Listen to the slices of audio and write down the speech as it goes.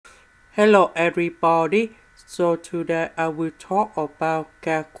Hello everybody, so today I will talk about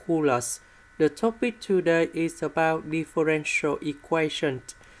calculus. The topic today is about differential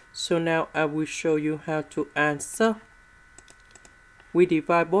equations. So now I will show you how to answer. We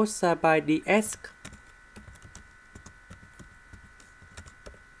divide both sides by dx.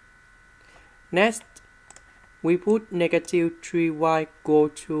 Next, we put negative 3y go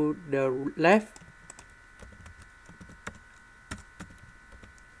to the left.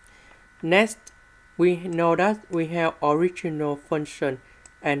 Next, we know that we have original function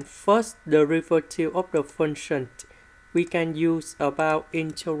and first derivative of the function. We can use about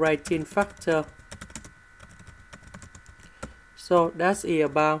integrating factor. So that's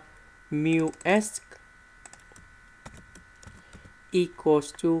about mu s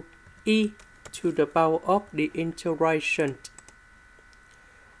equals to e to the power of the integration.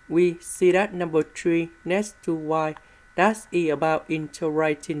 We see that number 3 next to y. That's about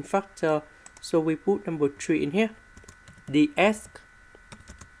integrating factor. So we put number 3 in here. Dx.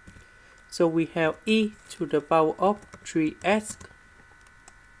 So we have e to the power of 3s.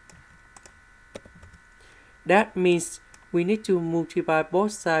 That means we need to multiply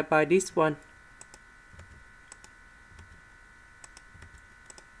both sides by this one.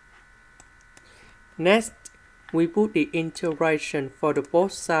 Next, we put the integration for the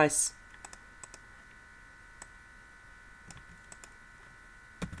both sides.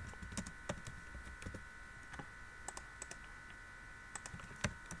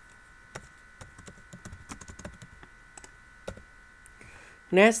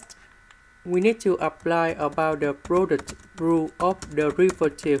 Next, we need to apply about the product rule of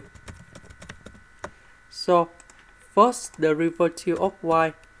derivative. So, first derivative of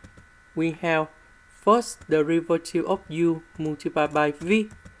y, we have first derivative of u multiplied by v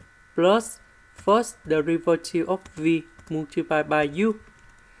plus first derivative of v multiplied by u.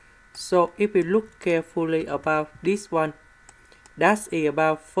 So, if we look carefully about this one, that's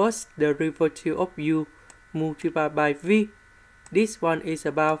about first derivative of u multiplied by v. This one is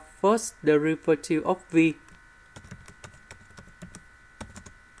about first derivative of v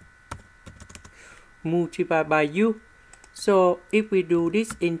multiplied by u. So if we do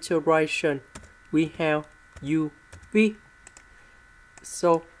this integration, we have uv.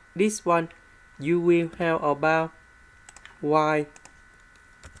 So this one, you will have about y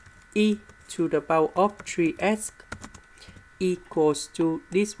e to the power of 3s equals to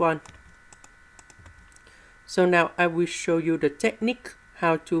this one. So now I will show you the technique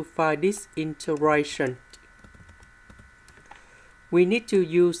how to find this integration. We need to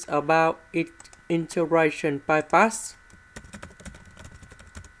use about integration by parts.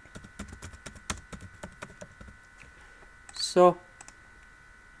 So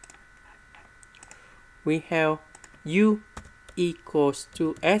we have u equals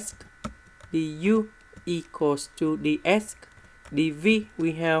to s, du equals to ds, dv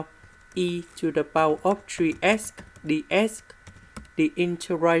we have e to the power of 3s ds. The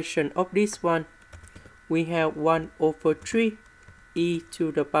integration of this one, we have 1 over 3 e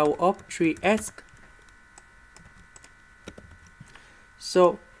to the power of 3s.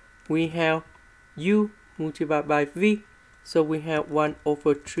 So we have u multiplied by v. So we have 1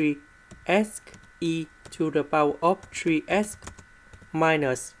 over 3s e to the power of 3s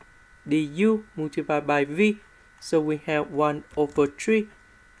minus du multiplied by v. So we have 1 over 3.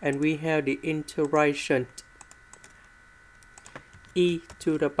 And we have the integration e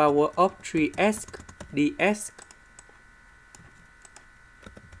to the power of 3s ds.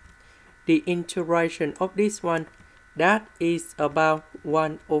 The integration of this one, that is about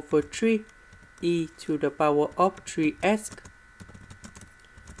 1 over 3 e to the power of 3s.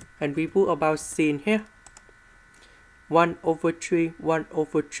 And we put about c in here. 1 over 3, 1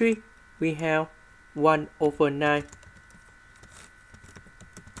 over 3, we have 1 over 9.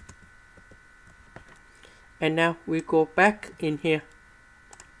 And now we go back in here.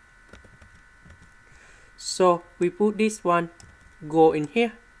 So we put this one, go in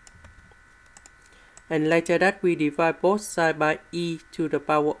here. And later that we divide both sides by e to the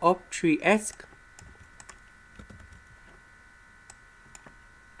power of 3s.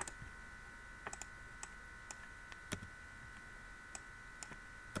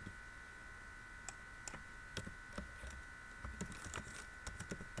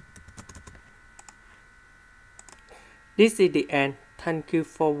 This is the end. Thank you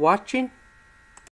for watching.